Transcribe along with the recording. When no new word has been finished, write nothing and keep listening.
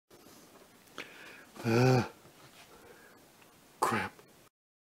Crap.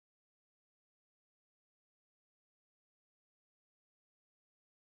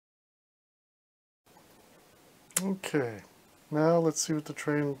 Okay, now let's see what the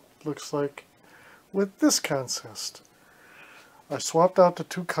train looks like with this consist. I swapped out the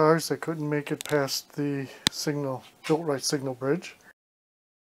two cars that couldn't make it past the built right signal bridge.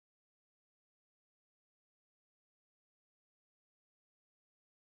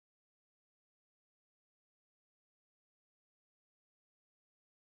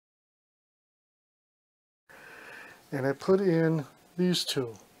 And I put in these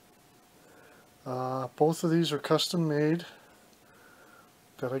two. Both of these are custom made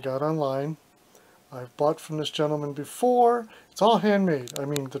that I got online. I've bought from this gentleman before. It's all handmade. I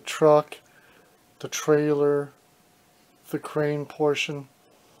mean, the truck, the trailer, the crane portion.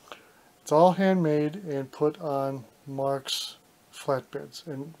 It's all handmade and put on Marx flatbeds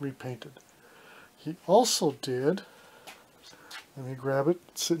and repainted. He also did, let me grab it,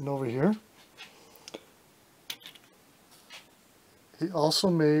 it's sitting over here. He also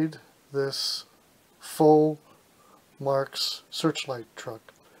made this faux Marx searchlight truck.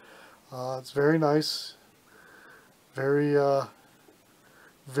 It's very nice, very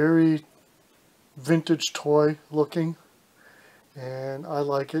vintage toy looking, and I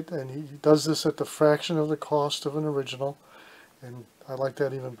like it. And he does this at the fraction of the cost of an original, and I like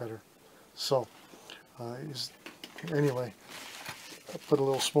that even better. So anyway, I put a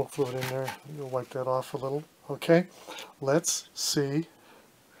little smoke fluid in there. You'll wipe that off a little. Okay, let's see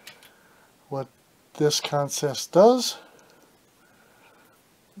what this consist does.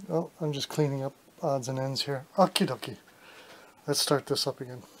 Oh, I'm just cleaning up odds and ends here. Okie dokie. Let's start this up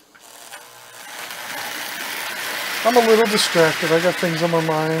again. I'm a little distracted. I got things on my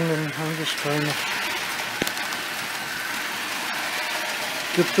mind and I'm just trying to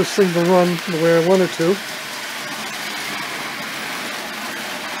get this thing to run the way I want it to.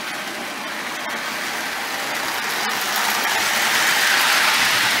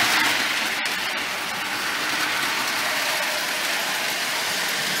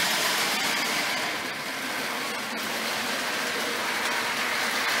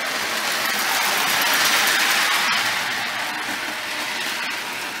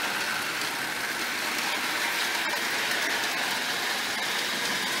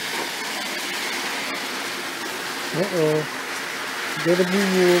 Uh-oh. Got a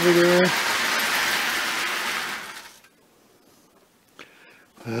boo-boo over there.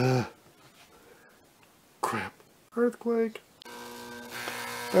 Crap. Earthquake.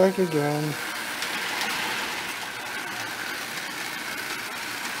 Back again.